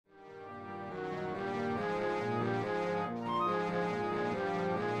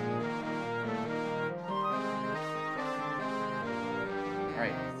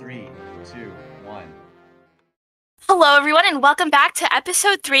Three, two, one. Hello, everyone, and welcome back to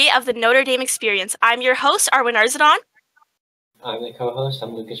episode 3 of the Notre Dame Experience. I'm your host, Arwen Arzadon. I'm the co-host.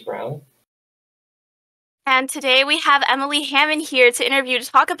 I'm Lucas Brown. And today we have Emily Hamann here to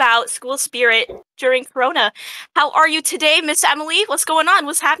talk about school spirit during Corona. How are you today, Miss Emily? What's going on?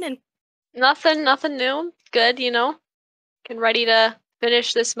 What's happening? Nothing new. Good, Getting ready to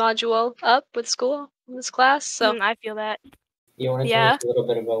finish this module up with school, in this class, so. I feel that. You want to tell us a little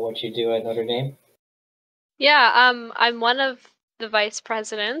bit about what you do at Notre Dame? Yeah, I'm one of the vice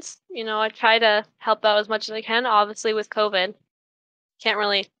presidents. I try to help out as much as I can, obviously with COVID. Can't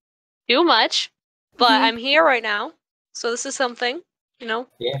really do much, but I'm here right now, so this is something,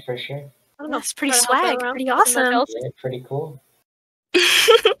 Yeah, for sure. I don't know. That's pretty swag, pretty awesome. Yeah, pretty cool.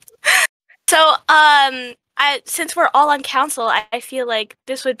 So, since we're all on council, I feel like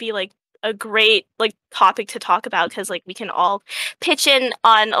this would be like a great topic to talk about because we can all pitch in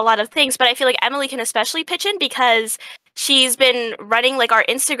on a lot of things. But I feel like Emily can especially pitch in because she's been running our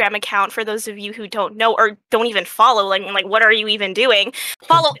Instagram account. For those of you who don't know or don't even follow, what are you even doing?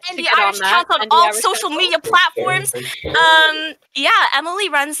 Follow Indie Irish Council on all social media platforms. Yeah, Emily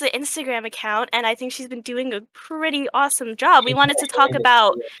runs the Instagram account, and I think she's been doing a pretty awesome job. We wanted to talk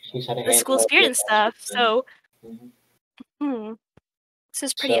about the school spirit and stuff. So, this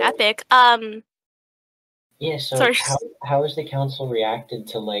is pretty epic. Yeah, so how has the council reacted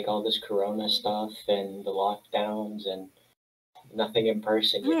to all this Corona stuff and the lockdowns and nothing in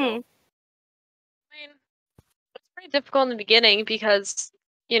person, you know? I mean, it's pretty difficult in the beginning because,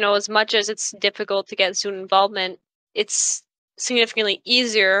 as much as it's difficult to get student involvement, it's significantly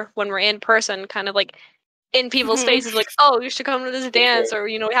easier when we're in person, kind of in people's faces, oh, you should come to this dance, or,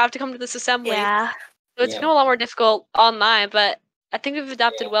 we have to come to this assembly. Yeah. So it's been a lot more difficult online, but I think we've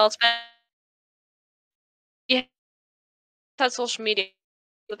adapted well. Yeah, had social media in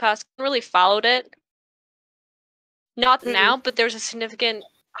the past, really followed it. Not now, but there's a significant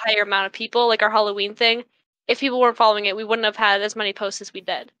higher amount of people, like our Halloween thing. If people weren't following it, we wouldn't have had as many posts as we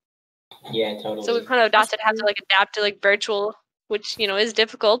did. Yeah, totally. So we've kind of adapted, have to adapt to virtual, which is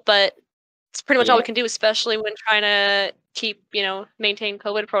difficult, but it's pretty much all we can do, especially when trying to keep maintain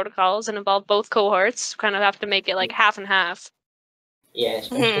COVID protocols and involve both cohorts. Kind of have to make it half and half. Yeah,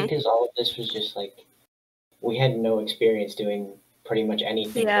 especially because all of this was just we had no experience doing pretty much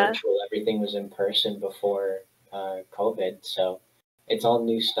anything virtual. Everything was in person before COVID, so it's all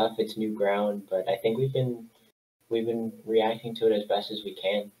new stuff. It's new ground, but I think we've been reacting to it as best as we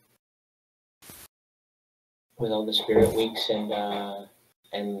can with all the spirit weeks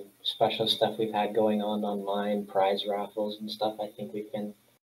and special stuff we've had going on online, prize raffles and stuff. I think we've been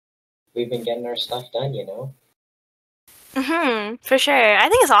getting our stuff done, For sure. I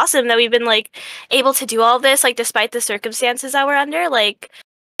think it's awesome that we've been able to do all of this despite the circumstances that we're under.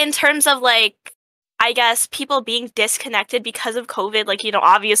 In terms of I guess people being disconnected because of COVID,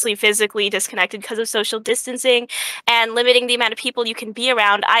 obviously physically disconnected because of social distancing and limiting the amount of people you can be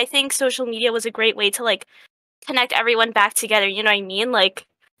around. I think social media was a great way to connect everyone back together. You know what I mean?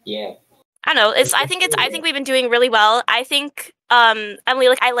 Yeah. I don't know. I think we've been doing really well. I think, Emily,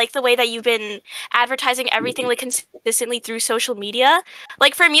 I like the way that you've been advertising everything consistently through social media.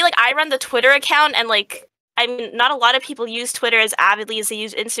 For me, I run the Twitter account, and I mean, not a lot of people use Twitter as avidly as they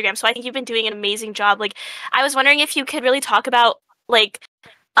use Instagram. So I think you've been doing an amazing job. I was wondering if you could really talk about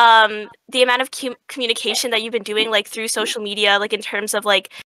the amount of communication that you've been doing through social media, in terms of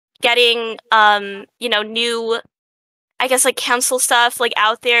getting new, I guess council stuff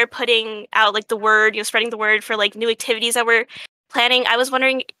out there, putting out the word, spreading the word for new activities that we're planning. I was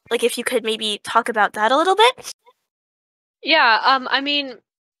wondering if you could maybe talk about that a little bit. Yeah, I mean,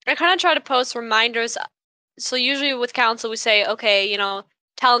 I kind of try to post reminders. So usually with council we say, okay,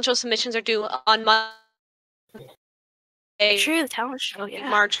 talent show submissions are due on Monday. True, the talent show, yeah.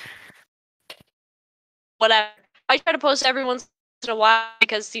 March. Whatever. I try to post every once in a while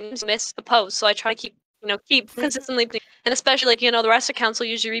because you miss the post, so I try to keep consistently, and especially the rest of council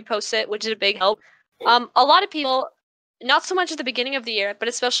usually reposts it, which is a big help. A lot of people, not so much at the beginning of the year, but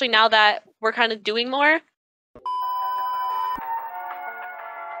especially now that we're kind of doing more.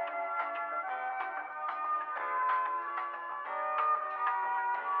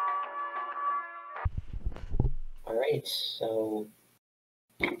 All right, so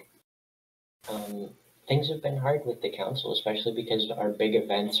things have been hard with the council, especially because our big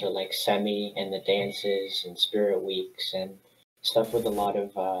events are Semi and the dances and Spirit Weeks and stuff with a lot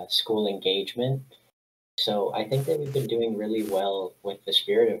of school engagement. So I think that we've been doing really well with the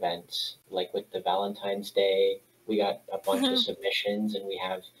Spirit events, with the Valentine's Day. We got a bunch of submissions, and we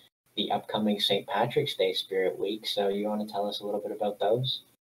have the upcoming St. Patrick's Day Spirit Week. So you want to tell us a little bit about those?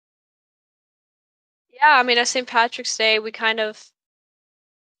 Yeah, I mean, at St. Patrick's Day, we kind of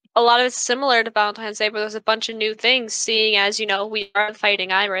a lot of it's similar to Valentine's Day, but there's a bunch of new things. Seeing as we are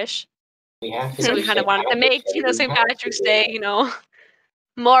fighting Irish, We have to so do we kind of St. wanted to make Patrick's Day. We St. have Patrick's to, Day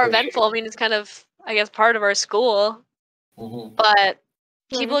more for eventful. sure. I mean, it's kind of I guess part of our school, Mm-hmm. but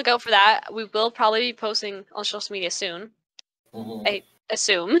keep a Mhm. lookout for that. We will probably be posting on social media soon. Mm-hmm. I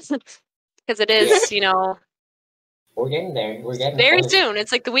assume because it Yeah, is we're getting there. We're getting very close. soon.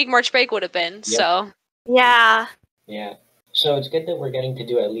 It's like the week March break would have been. Yep. So Yeah. Yeah. So it's good that we're getting to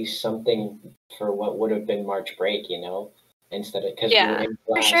do at least something for what would have been March break, instead of because we were yeah. in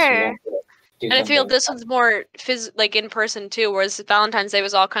For class, we sure. have to do And I feel something. this one's more like in person too, whereas Valentine's Day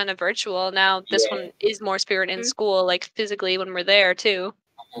was all kind of virtual. Now this Yeah. one is more spirit in Mhm. school, like physically when we're there too.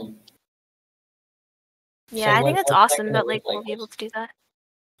 Mhm. Yeah, So I think it's what's that awesome gonna that look like like? we'll be able to do that.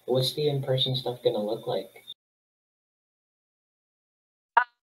 What's the in-person stuff gonna look like?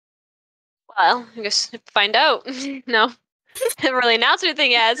 Well, I guess find out. No, haven't really announced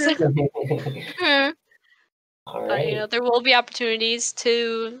anything yet. So, Mhm. All but right. there will be opportunities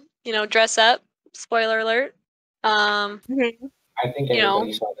to dress up. Spoiler alert. Mhm. I think You know,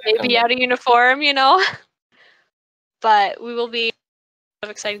 everybody saw that maybe coming. out of uniform. But we will be a lot of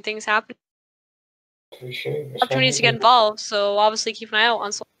exciting things happening. For sure. Opportunities to get Especially involved. So obviously keep an eye out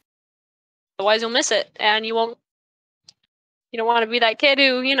on social. Otherwise you'll miss it, and you won't. You don't want to be that kid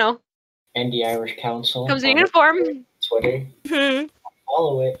who and the Irish Council comes in on uniform. Twitter. Mhm.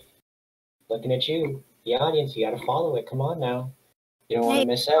 Follow it. Looking at you. The audience, you gotta follow it. Come on now. You don't want to Hey,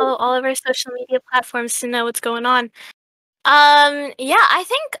 miss follow out. all of our social media platforms to know what's going on. Yeah, I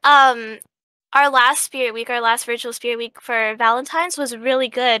think our last Spirit Week, our last virtual Spirit Week for Valentine's was really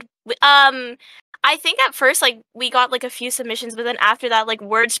good. I think at first like we got like a few submissions, but then after that like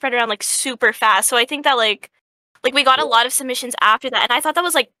word spread around like super fast. So I think that like we got a lot of submissions after that, and I thought that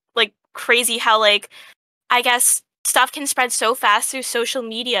was like crazy how like I guess stuff can spread so fast through social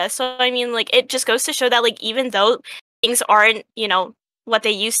media. So I mean like it just goes to show that like even though things aren't, what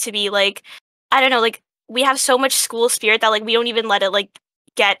they used to be, like I don't know, like we have so much school spirit that like we don't even let it like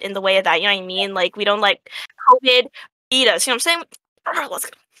get in the way of that, you know what I mean? Like we don't let COVID beat us, you know what I'm saying? Let's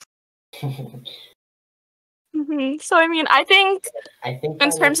go. So I mean, I think I think in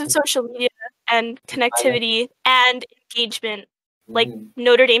that terms was of social media and I like connectivity and engagement, like mhm.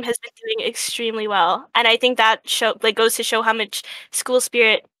 Notre Dame has been doing extremely well, and I think that goes to show how much school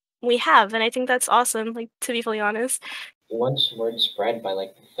spirit we have, and I think that's awesome. Like to be fully honest. Once word spread by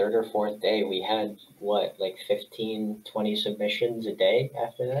like the third or fourth day, we had what, like 15, 20 submissions a day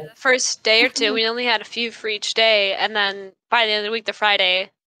after that? The first day or two, Mhm. we only had a few for each day, and then by the end of the week, the Friday,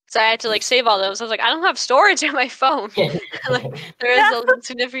 so I had to like save all those. I was like, I don't have storage on my phone. Like, there is Yeah, a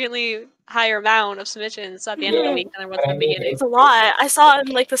significantly higher amount of submissions at the end of the Yeah, week than there was but at I the mean, beginning. it's a lot. I saw in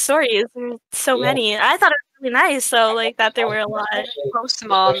like the stories, and so yeah, many. I thought it was really nice, though, I like think it's that there were a awesome, lot. Post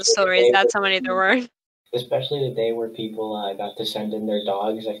them all on the especially the stories. day That's how many there were. especially the day where people got to send in their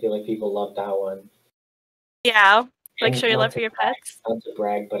dogs. I feel like people love that one. Yeah, like And show your love for your pets. not to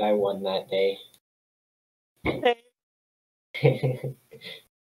brag, but I won that day.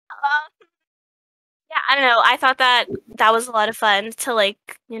 Yeah, I don't know. I thought that that was a lot of fun to like,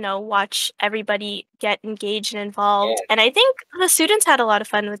 watch everybody get engaged and Yeah, involved. And I think the students had a lot of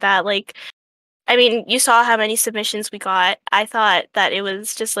fun with that. Like, I mean, you saw how many submissions we got. I thought that it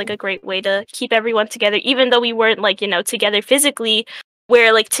was just like a great way to keep everyone together, even though we weren't like, together physically,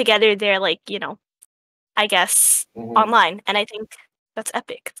 we're like together there, like, I guess mhm, online. And I think that's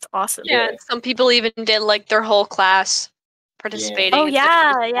epic. It's awesome. Yeah, yeah, and some people even did like their whole class yeah. participating Oh, instead of just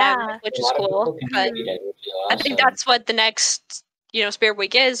yeah, them, yeah. which A is lot of cool. people But Mhm. contributed, which is I think awesome. that's what the next, Spirit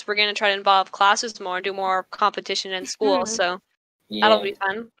Week is. We're gonna try to involve classes more, do more competition in school. Mhm. So that'll Yeah, be fun.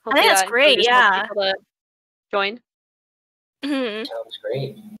 I think Hopefully that's that great. encourages more Yeah. people to join. Mhm. sounds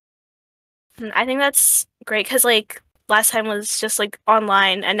great. I think that's great because like last time was just like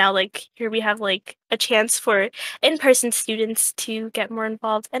online, and now like here we have like a chance for in-person students to get more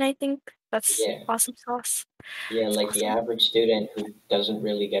involved, and I think that's Yeah. awesome sauce. Yeah, It's like the awesome. average student who doesn't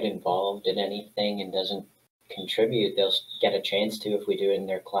really get involved in anything and doesn't contribute, they'll get a chance to if we do it in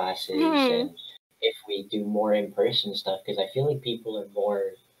their classes Hmm. and if we do more in-person stuff, because I feel like people are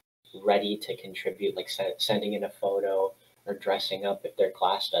more ready to contribute, like sending in a photo or dressing up if their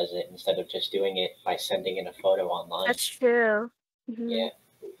class does it instead of just doing it by sending in a photo online. That's true. Hmm. Yeah,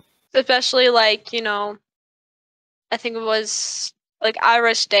 Especially like, I think it was like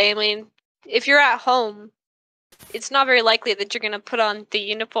Irish Day. I mean, if you're at home, it's not very likely that you're gonna put on the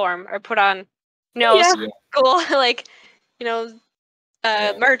uniform or put on, Yeah. yeah, school like, you know,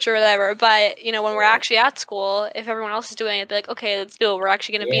 merch or whatever. But you know, when we're actually at school, if everyone else is doing it, be like, okay, let's do it. We're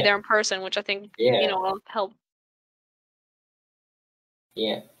actually going to be there in person, which I think you know will help.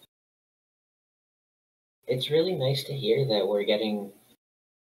 Yeah. It's really nice to hear that we're getting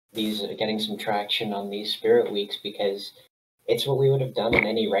some traction on these spirit weeks, because it's what we would have done in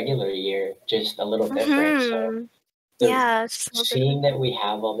any regular year, just a little different. So yeah, it's so seeing that we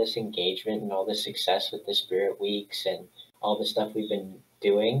have all this engagement and all this success with the spirit weeks and all the stuff we've been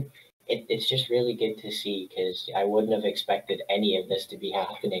doing, it's just really good to see, because I wouldn't have expected any of this to be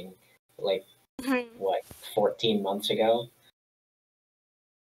happening like what 14 months ago.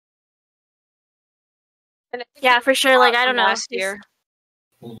 Yeah, for sure. Like, I don't know. Last year.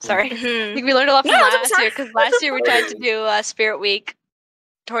 Sorry. I Mhm. think we learned a lot from No, last year, because last year we tried to do Spirit Week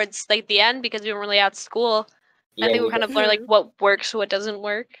towards like the end because we weren't really at school. Yeah, I think we kind of learned like what works, what doesn't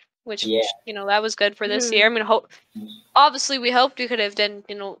work, which you know that was good for this year. I mean, obviously we hoped we could have done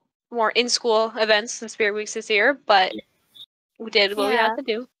more in school events and Spirit Weeks this year, but we did what we had to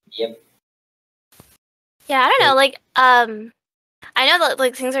do. Yep. Yeah, I don't know. Like, I know that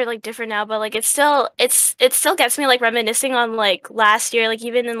like things are like different now, but like it still gets me like reminiscing on like last year, like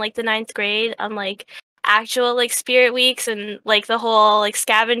even in like the 9th grade, on like actual like spirit weeks and like the whole like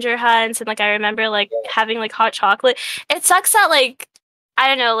scavenger hunts, and like I remember like having like hot chocolate. It sucks that like I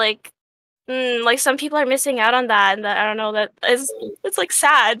don't know, like some people are missing out on that, and that I don't know, that is, it's like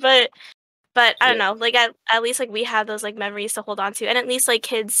sad, but I don't know, like at least like we have those like memories to hold on to, and at least like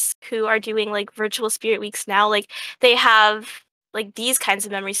kids who are doing like virtual spirit weeks now, like they have like these kinds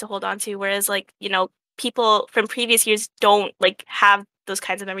of memories to hold on to, whereas like people from previous years don't like have those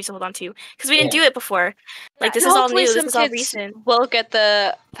kinds of memories to hold on to because we didn't do it before. Like this is all new, this is all recent. We'll get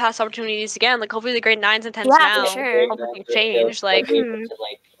the past opportunities again. Like hopefully the grade 9s and 10s for now sure. hopefully change. Like be able to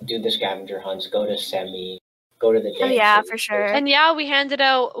like do the scavenger hunts, go to semi, go to the dances. Yeah, for sure. And yeah, we handed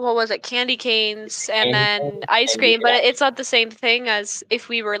out, what was it, candy canes and then ice cream, but it's not the same thing as if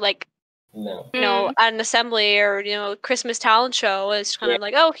we were like, at an assembly or Christmas talent show. It's kind of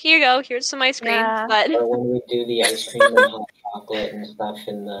like, oh, here you go, here's some ice cream. But or when we do the ice cream and hot chocolate and stuff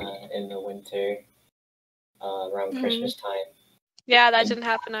in the winter, around Christmas time. Yeah, that didn't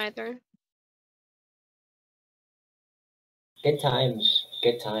happen either. Good times,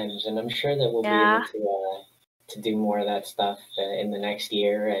 and I'm sure that we'll be able to do more of that stuff in the next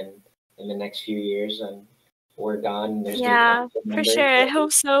year and in the next few years. And we're gone. There's for sure. I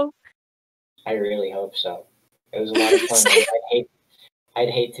hope so. I really hope so. It was a lot of fun. I'd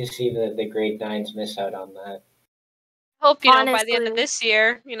hate to see the grade 9s miss out on that. Hope by the end of this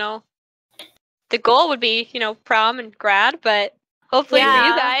year, the goal would be prom and grad, but hopefully for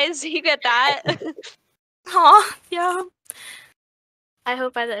you guys, you get that. Aw, yeah. I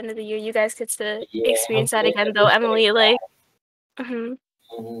hope by the end of the year you guys get to experience that again, though, Emily. Like, Because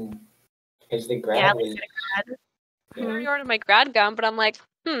the grad was. I already ordered my grad gown, but I'm like,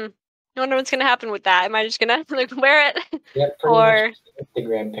 I wonder what's gonna happen with that. Am I just gonna like wear it? Yeah, pretty much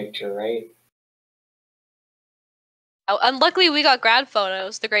Instagram picture, right? Oh, and luckily we got grad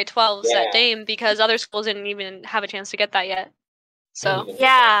photos, the grade 12s at Dame, because other schools didn't even have a chance to get that yet. So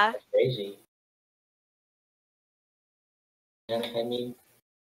yeah, that's crazy. And I mean,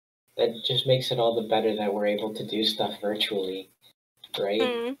 that just makes it all the better that we're able to do stuff virtually, right?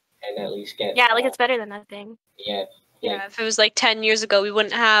 And at least get like it's better than nothing. Yeah. Yeah, if it was like 10 years ago, we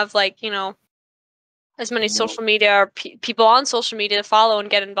wouldn't have like as many social media or people on social media to follow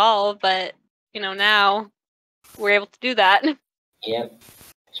and get involved. But now we're able to do that. Yep.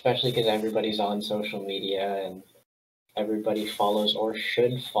 Especially because everybody's on social media and everybody follows or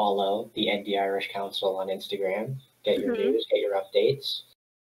should follow the ND Irish Council on Instagram. Get your news, get your updates.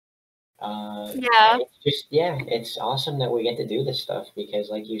 It's awesome that we get to do this stuff, because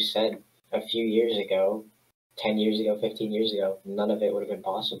like you said, a few years ago, 10 years ago, 15 years ago, none of it would have been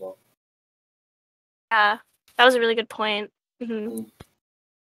possible. Yeah, that was a really good point.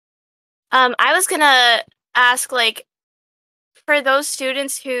 I was gonna ask, like, for those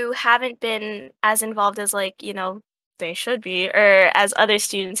students who haven't been as involved as, like, they should be, or as other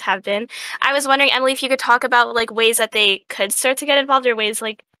students have been, I was wondering, Emily, if you could talk about, like, ways that they could start to get involved, or ways,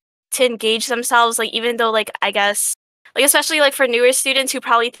 like, to engage themselves, like, even though, like, I guess, like, especially, like, for newer students who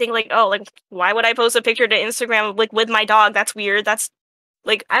probably think, like, oh, like, why would I post a picture to Instagram, like, with my dog? That's weird. That's,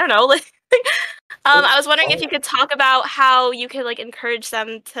 like, I don't know, like, I was wondering if you could talk about how you could, like, encourage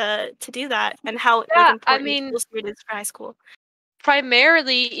them to do that, and how like, important it is for high school.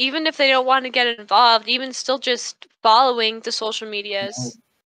 Primarily, even if they don't want to get involved, even still just following the social medias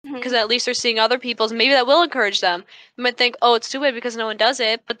because at least they're seeing other people's. Maybe that will encourage them. They might think, oh, it's too bad because no one does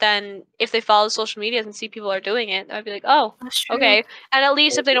it. But then if they follow social medias and see people are doing it, they might be like, oh, That's true. okay. And at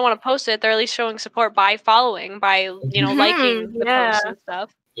least if they don't want to post it, they're at least showing support by following, by liking the posts and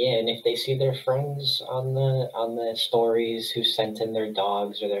stuff. Yeah, and if they see their friends on the stories who sent in their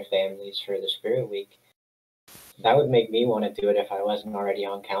dogs or their families for the Spirit Week, that would make me want to do it if I wasn't already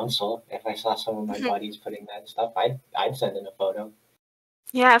on council. If I saw some of my buddies putting that stuff, I'd send in a photo.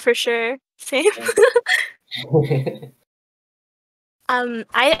 Yeah, for sure. Same.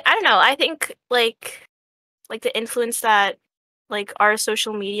 I don't know. I think like the influence that like our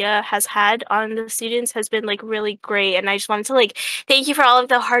social media has had on the students has been like really great, and I just wanted to like thank you for all of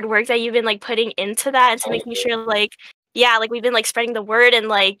the hard work that you've been like putting into that, and to making sure like we've been like spreading the word and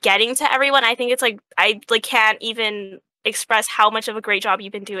like getting to everyone. I think it's like I like can't even express how much of a great job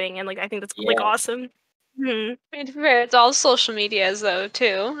you've been doing, and like I think that's like awesome. I mean, to be fair, it's all social medias though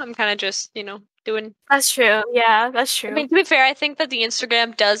too. I'm kind of just doing. That's true. Yeah, that's true. I mean, to be fair, I think that the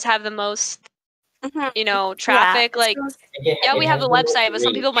Instagram does have the most traffic. Like, we have a website, but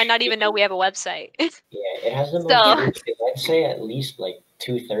some people might not even know we have a website. It has the most reach. I'd say at least like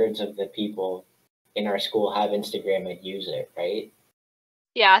 2/3 of the people in our school have Instagram and use it, right?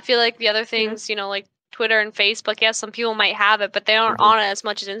 Yeah, I feel like the other things, like Twitter and Facebook, yes, some people might have it, but they aren't on it as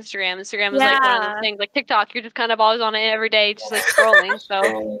much as Instagram. Instagram is like one of the things, like TikTok, you're just kind of always on it every day, just like scrolling.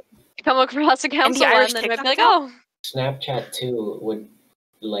 So you come across a council one, and then you might be like, oh. Snapchat too would,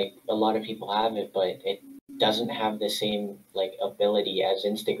 like, a lot of people have it, but it doesn't have the same like ability as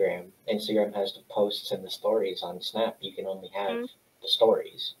Instagram. Instagram has the posts and the stories. On Snap, you can only have the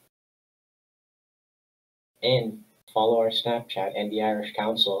stories. And follow our Snapchat, ND Irish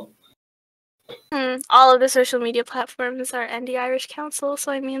Council. All of the social media platforms are ND Irish Council,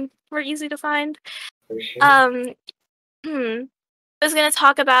 so I mean we're easy to find. For sure. I was gonna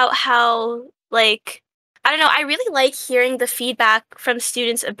talk about how like I don't know, I really like hearing the feedback from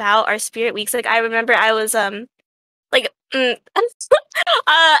students about our Spirit Weeks. Like I remember I was every time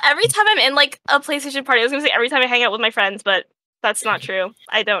I'm in like a PlayStation party, I was gonna say every time I hang out with my friends, but that's not true.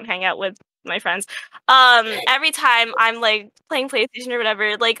 I don't hang out with my friends. Every time I'm like playing PlayStation or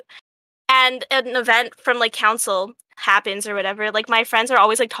whatever, like, and an event from like council happens or whatever, like my friends are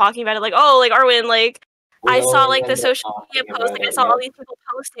always like talking about it, like, oh, like Arwen, like I saw like the social media post, like I saw all these people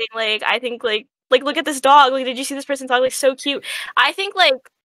posting, like I think like look at this dog, like did you see this person's dog, like so cute. I think like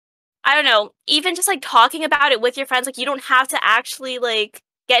I don't know, even just like talking about it with your friends, like you don't have to actually like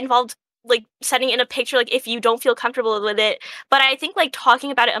get involved, like sending in a picture, like if you don't feel comfortable with it. But I think like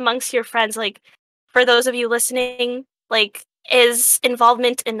talking about it amongst your friends, like for those of you listening, like is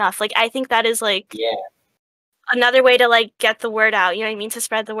involvement enough? Like I think that is like another way to like get the word out, you know what I mean, to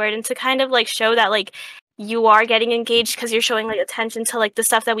spread the word and to kind of like show that like you are getting engaged because you're showing like attention to like the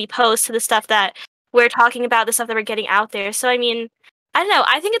stuff that we post, to the stuff that we're talking about, the stuff that we're getting out there. So I mean, I don't know,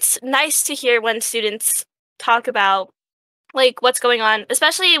 I think it's nice to hear when students talk about like what's going on,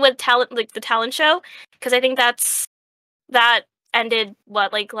 especially with talent, like the talent show, because I think that ended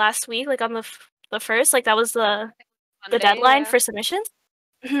like last week, like on the first, like that was the deadline for submissions.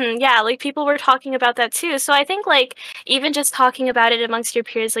 Yeah, like people were talking about that too. So I think like even just talking about it amongst your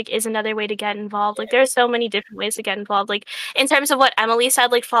peers like is another way to get involved. Like there's so many different ways to get involved. Like in terms of what Emily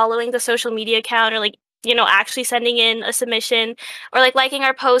said, like following the social media account or like actually sending in a submission or like liking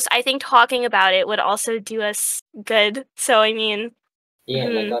our post, I think talking about it would also do us good. So I mean, like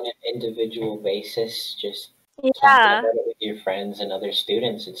on an individual basis, just talking about it with your friends and other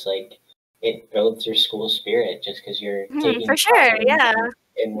students, it's like it builds your school spirit just because you're taking for sure,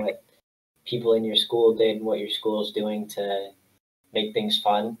 in what people in your school did and what your school is doing to make things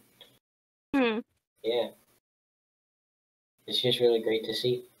fun. Yeah, it's just really great to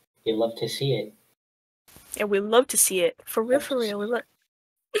see. You love to see it. Yeah, we love to see it. For real, for real. We love.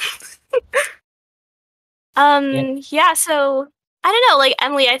 Yeah, so I don't know, like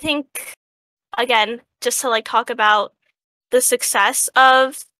Emily, I think again, just to like talk about the success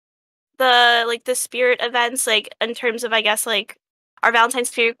of the spirit events, like in terms of I guess like our Valentine's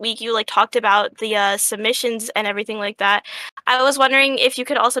Spirit Week, you like talked about the submissions and everything like that. I was wondering if you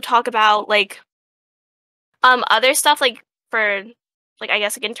could also talk about like other stuff like for like I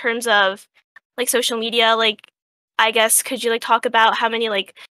guess like in terms of like social media, like I guess could you like talk about how many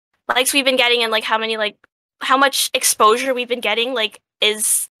like likes we've been getting and like how many like how much exposure we've been getting? Like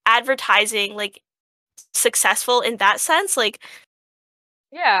is advertising like successful in that sense? Like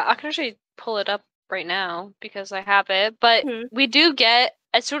yeah, I can actually pull it up right now because I have it. But we do get,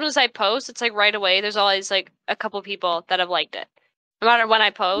 as soon as I post, it's like right away, there's always like a couple people that have liked it, no matter when I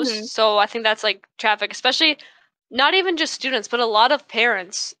post. So I think that's like traffic, especially not even just students, but a lot of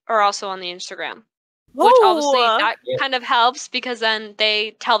parents are also on the Instagram. Which obviously that kind of helps because then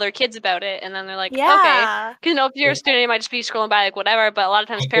they tell their kids about it and then they're like, okay. yeah. Because if you're a student, you might just be scrolling by like whatever, but a lot of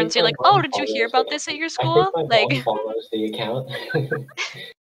times parents are like, oh, did you hear about this at your school? I think my mom follows the account.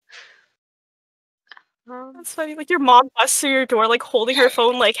 That's funny. Like your mom busts through your door, like holding her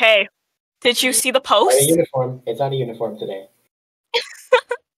phone, like, "Hey, did you see the post?" Out of uniform. It's out of uniform today.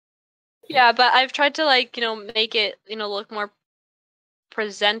 Yeah, but I've tried to like make it look more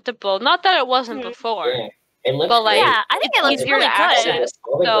presentable. Not that it wasn't before. Yeah, it looks but like great. Yeah, I think it looks easier really to access.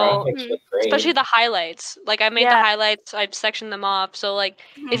 All the So graphics look great. especially the highlights. Like I made the highlights, I've sectioned them off. So like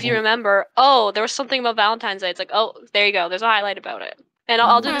if you Mhm. remember, oh, there was something about Valentine's Day. It's like, oh, there you go. There's a highlight about it. And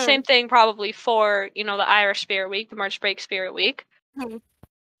I'll do the same thing probably for the Irish Spirit Week, the March Break Spirit Week.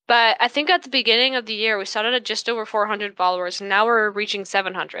 But I think at the beginning of the year we started at just over 400 followers, and now we're reaching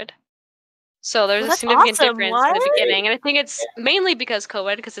 700. So there's a significant difference in the beginning, and I think it's mainly because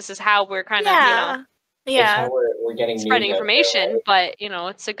COVID, because this is how we're kind of it's how we're getting spreading news information. But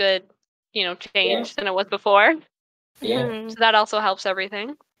it's a good change than it was before. Yeah. So that also helps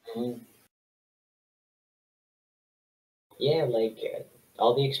everything. Yeah, like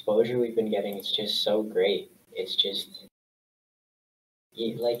all the exposure we've been getting, it's just so great. It's just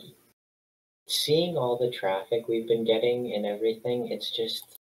like seeing all the traffic we've been getting and everything. It's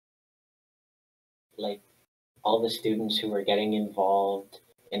just like all the students who are getting involved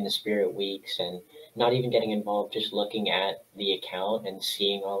in the Spirit Weeks and not even getting involved, just looking at the account and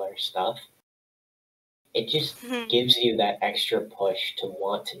seeing all our stuff. It just gives you that extra push to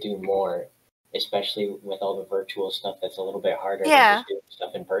want to do more, especially with all the virtual stuff that's a little bit harder than just doing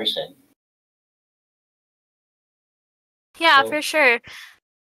stuff in person. Yeah, for sure.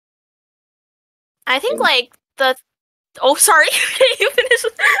 I think like oh, sorry. Can you finish?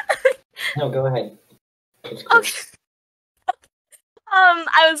 No, go ahead. It's cool. Okay.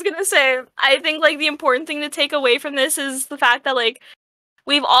 I was gonna say, I think like the important thing to take away from this is the fact that like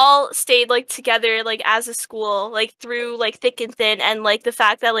we've all stayed like together like as a school like through like thick and thin, and like the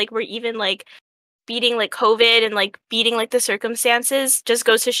fact that like we're even like beating like COVID and like beating like the circumstances just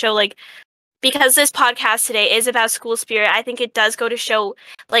goes to show like, because this podcast today is about school spirit, I think it does go to show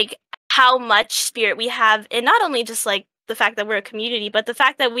like how much spirit we have, and not only just like the fact that we're a community, but the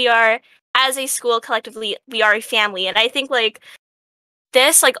fact that we are, as a school collectively, we are a family. And I think like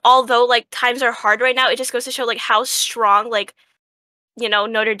this, like although like times are hard right now, it just goes to show like how strong like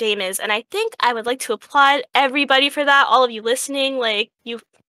Notre Dame is. And I think I would like to applaud everybody for that, all of you listening, like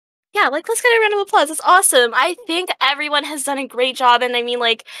like let's get a round of applause. It's awesome. I think everyone has done a great job, and I mean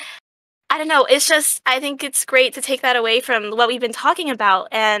like I don't know, it's just, I think it's great to take that away from what we've been talking about.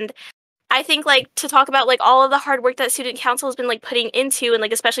 And I think like to talk about like all of the hard work that student council has been like putting into, and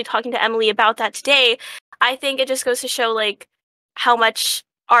like especially talking to Emily about that today, I think it just goes to show like how much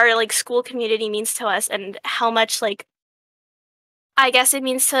our like school community means to us, and how much like I guess it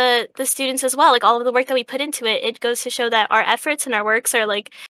means to the students as well. Like all of the work that we put into it, it goes to show that our efforts and our works are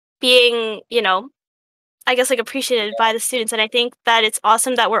like being, I guess like appreciated by the students. And I think that it's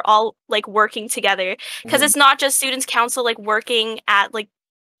awesome that we're all like working together, because it's not just students council like working at like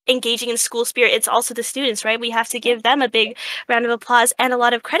engaging in school spirit, it's also the students, right? We have to give them a big round of applause and a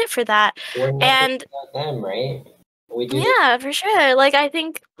lot of credit for that. And about them, right? We do for sure. Like I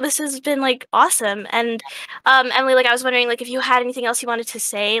think this has been like awesome. And Emily, like I was wondering like if you had anything else you wanted to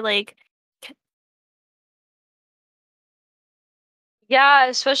say, like yeah,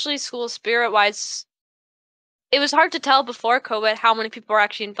 especially school spirit wise, it was hard to tell before COVID how many people were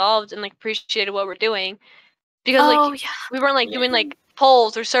actually involved and like appreciated what we're doing, because like we weren't like doing like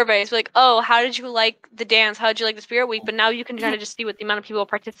polls or surveys like, oh, how did you like the dance, how did you like the Spirit Week? But now you can kind of just see what the amount of people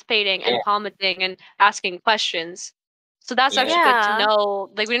participating and commenting and asking questions. So that's actually good to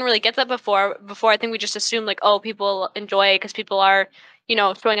know. Like we didn't really get that before. I think we just assumed like, oh, people enjoy it because people are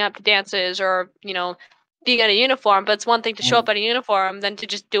showing up to dances or being in a uniform. But it's one thing to show up at a uniform than to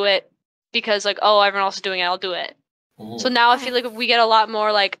just do it because like, oh, everyone else is doing it, I'll do it. So now I feel like we get a lot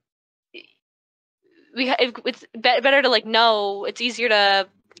more like it's better to like know. It's easier to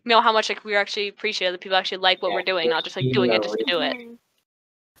know how much like we actually appreciate that people actually like what we're doing, not just like doing it just to do it.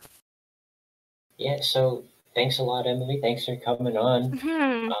 Yeah. So thanks a lot, Emily. Thanks for coming on.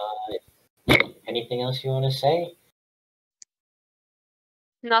 Anything else you want to say?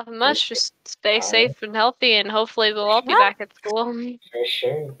 Nothing much. Just stay safe and healthy, and hopefully we'll all be back at school. For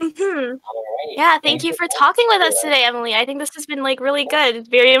sure. All right. Yeah, thank you for talking with us today, Emily. I think this has been like really good,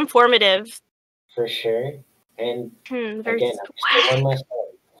 very informative. For sure. And again, one last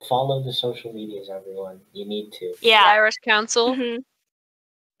time, follow the social medias, everyone. You need to. Yeah. The Irish Council.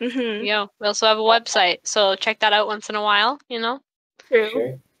 Mm-hmm. Yeah. We also have a website, so check that out once in a while. True.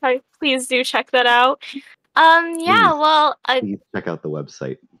 Sure. Please do check that out. Yeah. Please. Well, Please check out the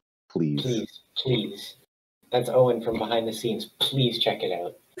website. Please. Please. That's Owen from behind the scenes. Please check it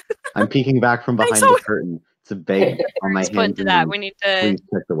out. I'm peeking back from behind the curtain to beg on my Let's put hands into and that. knees. We need to. Please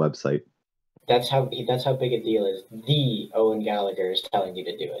check the website. That's how big a deal is. The Owen Gallagher is telling you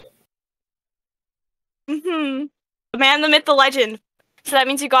to do it. mm-hmm. The man, the myth, the legend. So that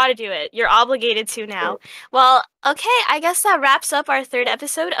means you got to do it. You're obligated to now. Well, okay. I guess that wraps up our 3rd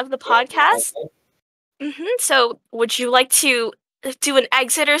episode of the podcast. Mm-hmm. So, would you like to do an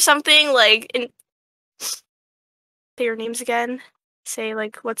exit or something? Like, say your names again. Say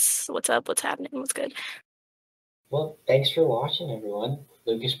like, what's up? What's happening? What's good? Well, thanks for watching, everyone.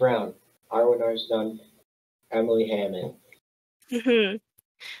 Lucas Brown, Arwen Arsdon, Emily Hamann. Mm-hmm.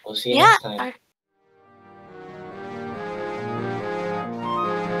 We'll see you next time. Yeah.